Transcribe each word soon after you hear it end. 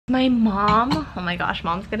My mom, oh my gosh,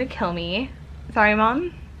 mom's gonna kill me. Sorry,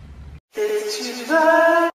 mom.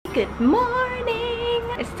 Good morning.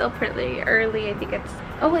 It's still pretty early. I think it's,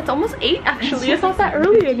 oh, it's almost 8 actually. It's not that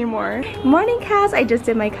early anymore. Morning, Cass. I just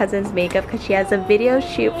did my cousin's makeup because she has a video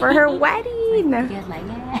shoot for her wedding.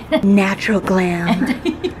 Natural glam.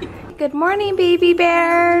 Good morning, baby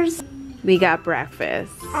bears. We got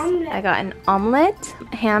breakfast. I got an omelet,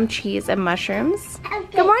 ham, cheese, and mushrooms.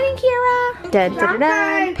 Good morning, Kira. Dun, dun, dun,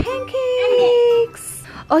 dun. Pancakes.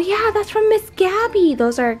 Oh yeah, that's from Miss Gabby.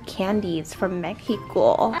 Those are candies from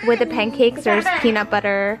Mexico. With the pancakes, there's peanut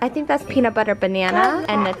butter. I think that's peanut butter banana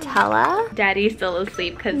and Nutella. Daddy's still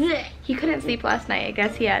asleep because he couldn't sleep last night. I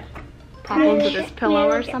guess he had problems with his pillow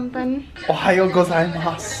or something. Ohayo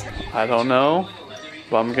gozaimasu. I don't know,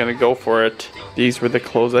 but I'm gonna go for it. These were the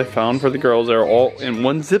clothes I found for the girls. They're all in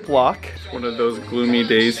one Ziploc. One of those gloomy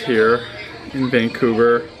days here in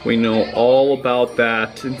Vancouver. We know all about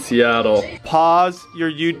that in Seattle. Pause your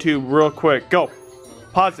YouTube real quick. Go.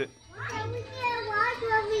 Pause it.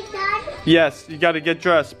 Yes, you gotta get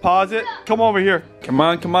dressed. Pause it. Come over here. Come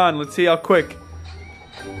on, come on. Let's see how quick.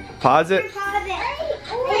 Pause it.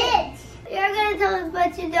 You're gonna tell us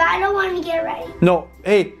what to do. I don't want to get ready. No,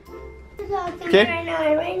 hey. Okay. Right now.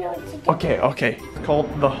 Okay. It's called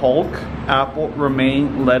the Hulk, apple,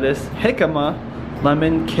 romaine, lettuce, jicama,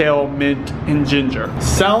 lemon, kale, mint, and ginger.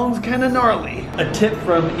 Sounds kind of gnarly. A tip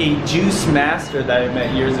from a juice master that I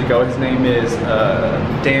met years ago. His name is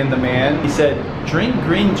Dan the Man. He said, drink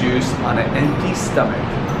green juice on an empty stomach.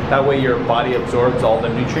 That way your body absorbs all the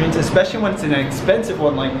nutrients, especially when it's an expensive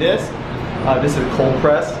one like this. This is a cold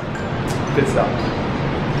press. Good stuff.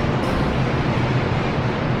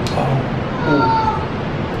 Oh,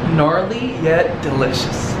 gnarly yet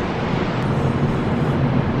delicious.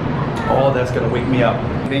 Oh, that's gonna wake me up.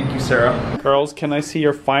 Thank you, Sarah. Girls, can I see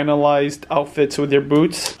your finalized outfits with your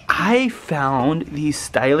boots? I found these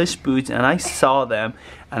stylish boots and I saw them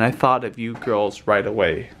and I thought of you girls right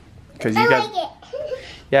away. Because you guys, like it.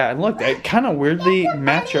 Yeah, and look, they kind of weirdly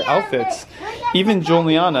match your outfits. Even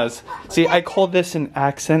Julianna's. See, I call this an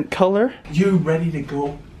accent color. You ready to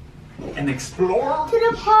go and explore? To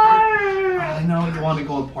the park! I know you want to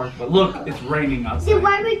go to the park, but look, it's raining outside. So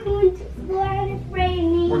why are we going to explore and it's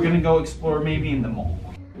raining? We're gonna go explore maybe in the mall.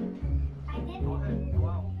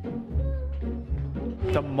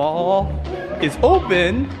 The mall is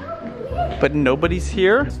open, but nobody's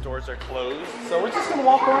here. The stores are closed, so we're just gonna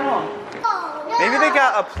walk around. Maybe they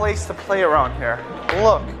got a place to play around here.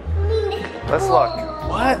 Look. Let's look.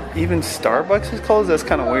 What? Even Starbucks is closed? That's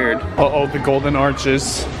kind of weird. Uh-oh, the Golden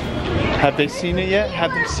Arches. Have they seen it yet?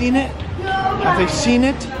 Have they seen it? Have they seen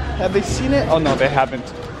it? Have they seen it? Oh no, they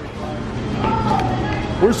haven't.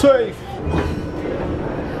 We're safe.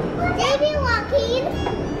 They be walking.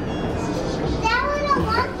 That was a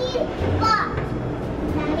walking box.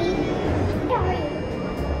 Daddy.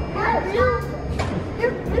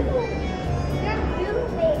 You're blue. You're blue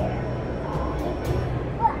bear.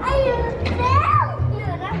 What are you? No,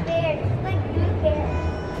 not bear. It's like blue bear.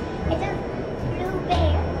 It's a blue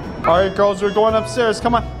bear. All right, girls, we're going upstairs.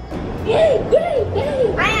 Come on. Yay, yay,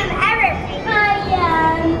 yay. I am everything. I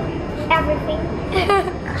am everything.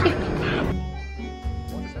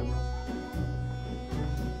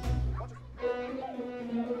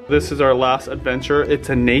 This is our last adventure. It's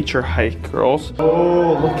a nature hike, girls.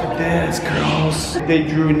 Oh, look at this, girls. They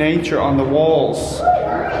drew nature on the walls.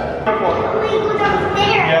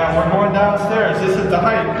 Yeah, we're going downstairs. This is the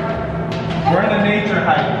hike. We're in a nature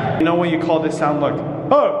hike. You know what you call this sound? Look.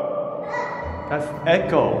 Oh! That's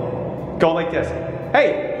echo. Go like this.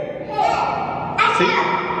 Hey! See?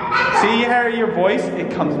 See, you hear your voice?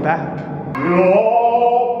 It comes back.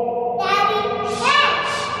 No! Daddy,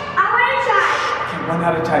 I want to try. Okay, one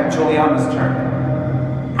at a time. Julianna's turn.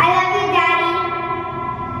 I love you, Daddy.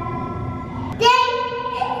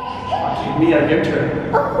 Okay, Mia, your turn.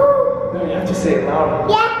 Oh. No, you have to say it loud.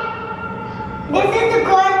 Yeah. This is the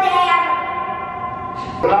good day.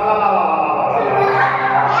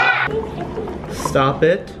 Stop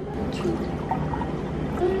it.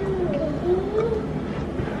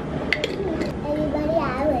 Everybody,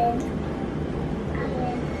 I win.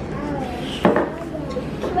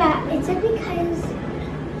 Is it because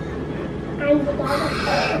I'm the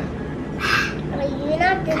dog? You're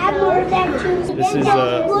not the dog. This is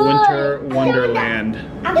a winter wonderland.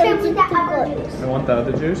 I'm sure with the other juice. I want the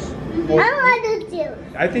other juice. I want the juice.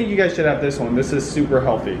 I think you guys should have this one. This is super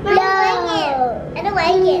healthy. No, I don't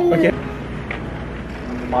like it. Okay.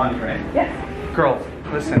 Bonnie, right? Yes. Girls,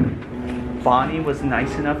 listen. Bonnie was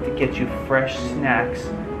nice enough to get you fresh snacks,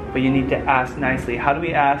 but you need to ask nicely. How do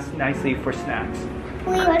we ask nicely for snacks?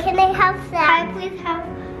 Please, can I have snacks? Please have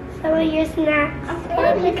Some of your snacks.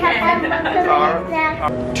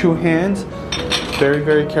 Two hands, very,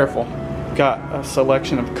 very careful. Got a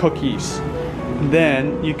selection of cookies.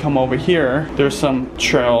 Then you come over here, there's some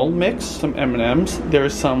trail mix, some M&Ms,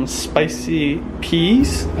 there's some spicy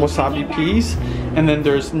peas, wasabi peas, and then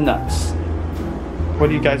there's nuts. What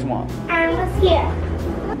do you guys want? What's here?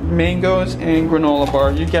 Mangoes and granola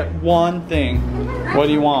bar. You get one thing. What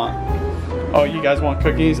do you want? Oh, you guys want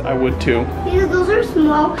cookies? I would too. Because those are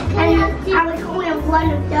small, and I would only have one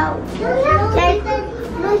of those.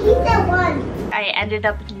 No, he said one. I ended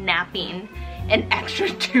up napping an extra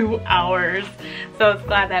 2 hours. So I was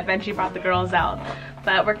glad that Benji brought the girls out.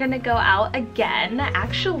 But we're gonna go out again.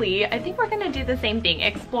 Actually, I think we're gonna do the same thing.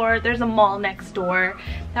 Explore. There's a mall next door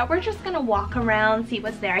that we're just gonna walk around, see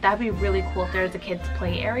what's there. That'd be really cool if there's a kids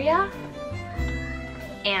play area.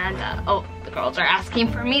 And, oh, the girls are asking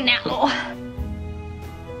for me now.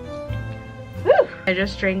 Woo. I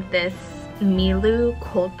just drank this Milu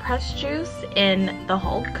cold pressed juice in the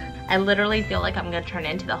Hulk. I literally feel like I'm gonna turn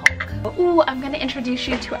into the Hulk. Ooh, I'm gonna introduce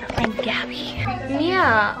you to our friend Gabby.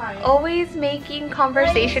 Mia, always making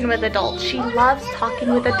conversation with adults. She loves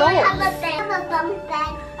talking with adults.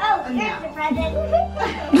 Oh, here's the present.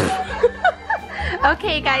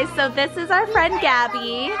 Okay guys, so this is our friend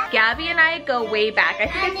Gabby. Gabby and I go way back. I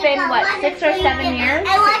think it's been, what, 6 or 7 years?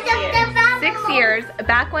 6 years.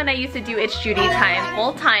 Back when I used to do Itsjudytime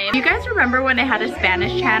full time. You guys remember when I had a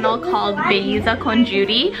Spanish channel called Belleza con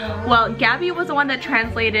Judy? Well, Gabby was the one that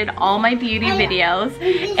translated all my beauty videos.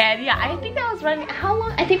 And yeah, I think I was running, how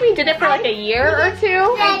long? I think we did it for like a year or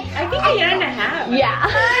two. I think a year and a half. Yeah.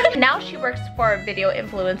 Now she works for video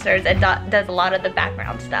influencers and does a lot of the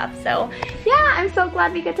background stuff. So yeah, I'm so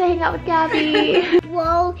glad we get to hang out with Gabby.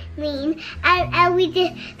 Whoa, mean. And we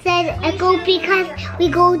just said go because we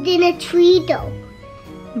go in a tree dough.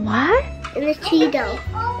 What? In a tree dough.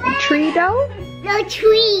 A tree dough? No,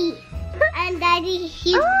 tree. And Daddy,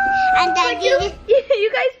 you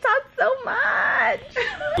guys talk so much.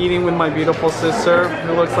 Eating with my beautiful sister,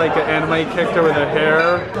 who looks like an anime character with her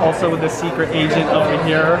hair. Also with the secret agent over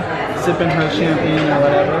here, sipping her champagne or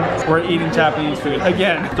whatever. We're eating Japanese food.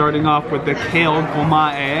 Again, starting off with the kale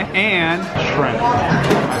gomae and shrimp.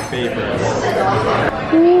 My favorites.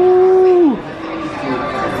 Ooh.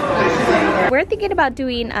 We're thinking about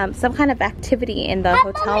doing some kind of activity in the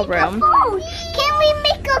hotel room. Can we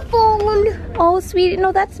make a phone? Oh, sweetie,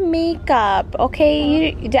 no, that's makeup.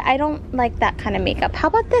 Okay, I don't like that kind of makeup. How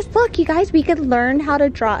about this? Look, you guys, we could learn how to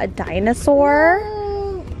draw a dinosaur.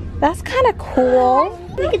 That's kind of cool.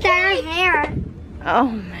 Look at our hair. Oh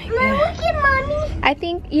my god. Look at Mommy. I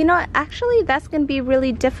think, you know, actually that's gonna be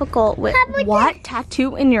really difficult with what?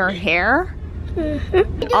 Tattoo in your hair?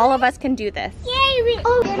 All of us can do this. Yay,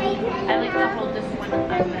 I like to hold this one up.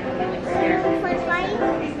 French fries?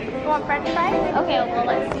 You want French fries? Okay, well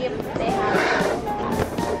let's see if they have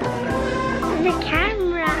the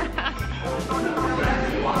camera.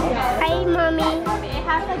 Hi, Mommy. it.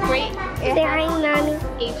 Has a great Say hi, Mommy.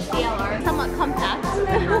 HDLR, somewhat compact.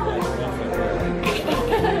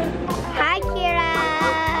 Hi, Kira.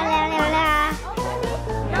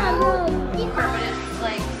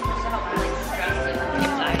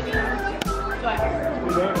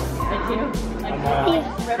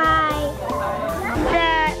 Hi. The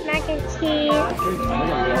mac and cheese.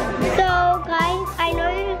 So, guys, I know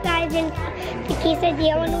you guys didn't the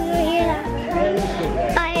quesadilla when we were here,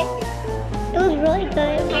 but it was really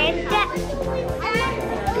good.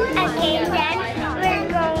 Okay, then we're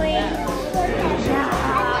going.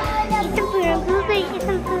 Eat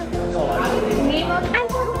some food. I'm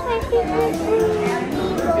so excited to eat some food.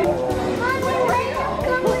 I'm so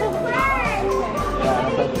excited.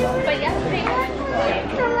 But yesterday,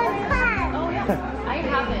 I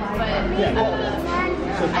haven't, but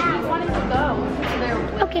I wanted to go.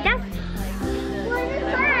 Okay, that's.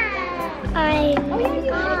 I'm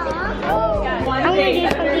gonna do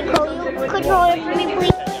something cool. You control it for me,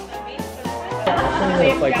 please.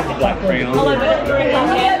 It's like black crayon,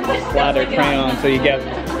 splatter crayon, so you get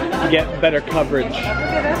better coverage.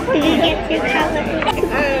 You get your color.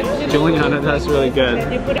 Julianna, that's really good.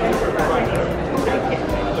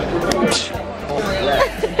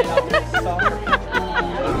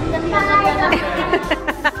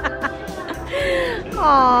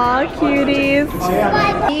 Aw, cuties.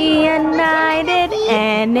 Reunited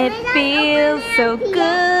and it feels so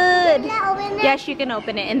good. Yes, you can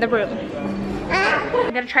open it in the room.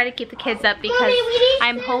 I'm gonna try to keep the kids up because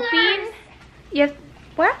I'm hoping. Yes,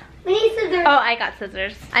 what? We need scissors. Oh, I got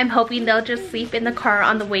scissors. I'm hoping they'll just sleep in the car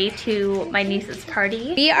on the way to my niece's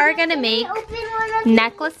party. We are gonna make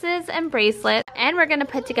necklaces and bracelets, and we're gonna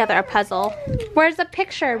put together a puzzle. Where's the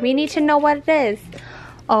picture? We need to know what it is.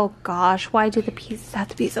 Oh gosh, why do the pieces have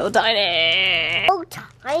to be so tiny? So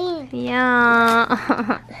tiny.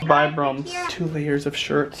 Yeah. Bye, Brums. 2 layers of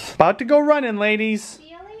shirts. About to go running, ladies.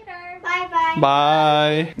 See you later. Bye bye.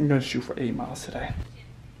 Bye. I'm gonna shoot for 8 miles today.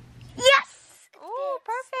 Yes. Oh,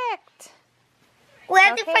 perfect. We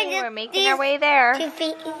have to Okay, find we're making our way there. 2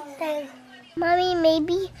 feet inside. Mommy,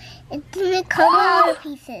 maybe it didn't come out of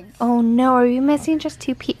pieces. Oh no, are we missing just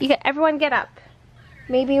 2 pieces? Everyone get up.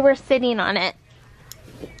 Maybe we're sitting on it.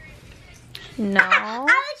 No. I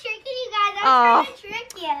was tricking you guys. I was trying to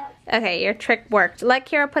trick you. Okay, your trick worked. Let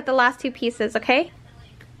Keira put the last 2 pieces, okay?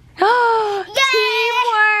 Oh,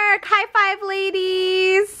 teamwork! High five,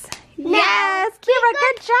 ladies! Yes, Keira,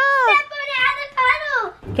 good job! Step on it out of the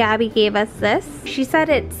puddle. Gabby gave us this. She said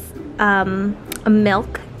it's a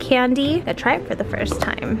milk candy. I'll try it for the first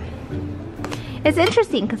time. It's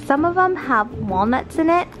interesting because some of them have walnuts in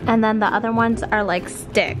it, and then the other ones are like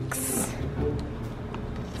sticks.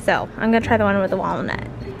 So, I'm gonna try the one with the walnut.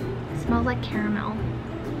 It smells like caramel.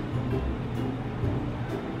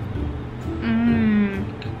 Mmm.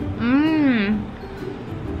 Mmm.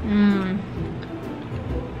 Mmm.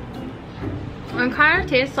 It kind of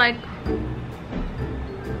tastes like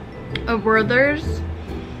a Werther's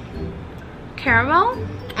caramel.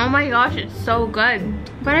 Oh my gosh, it's so good.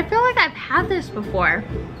 But I feel like I've had this before.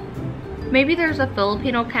 Maybe there's a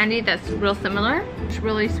Filipino candy that's real similar. It's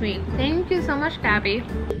really sweet. Thank you so much, Gabby.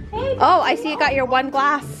 Oh, I see you got your 1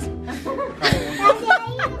 glass.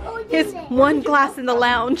 His 1 glass in the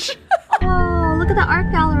lounge. Oh, look at the art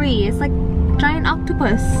gallery. It's like giant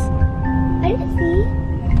octopus. I didn't see.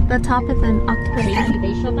 The top is an octopus.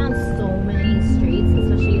 They shut down so many streets,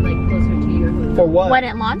 especially like closer to your hotel. For what? When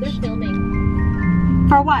it launched? They're filming.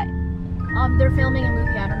 For what? They're filming a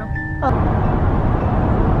movie. I don't know.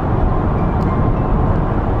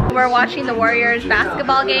 We're watching the Warriors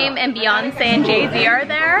basketball game and Beyonce and Jay-Z are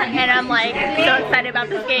there, and I'm like so excited about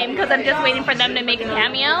this game because I'm just waiting for them to make a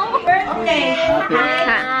cameo.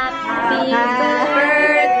 Happy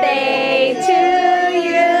birthday to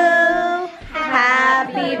you.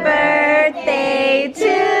 Happy birthday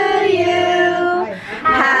to you.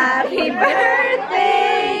 Happy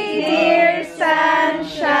birthday, dear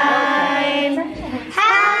sunshine.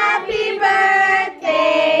 Happy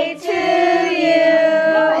birthday to you.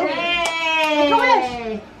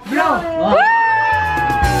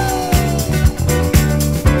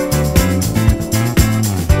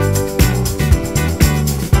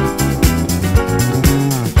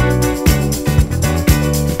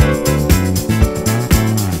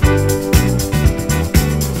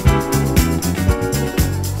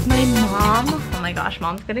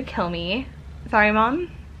 Mom's gonna kill me. Sorry, Mom.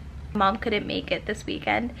 Mom couldn't make it this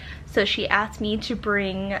weekend, so she asked me to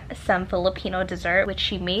bring some Filipino dessert, which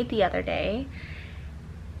she made the other day,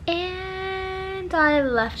 and I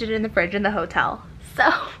left it in the fridge in the hotel. So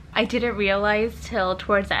I didn't realize till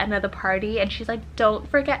towards the end of the party, and she's like, don't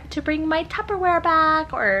forget to bring my Tupperware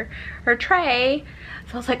back or her tray.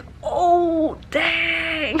 So I was like, oh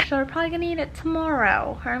dang. So we're probably gonna eat it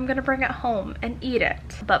tomorrow, or I'm gonna bring it home and eat it.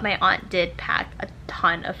 But my aunt did pack a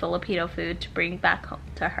ton of Filipino food to bring back home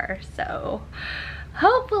to her, so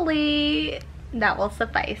hopefully that will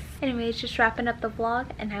suffice. Anyways, just wrapping up the vlog,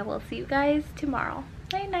 and I will see you guys tomorrow.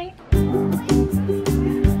 Night night.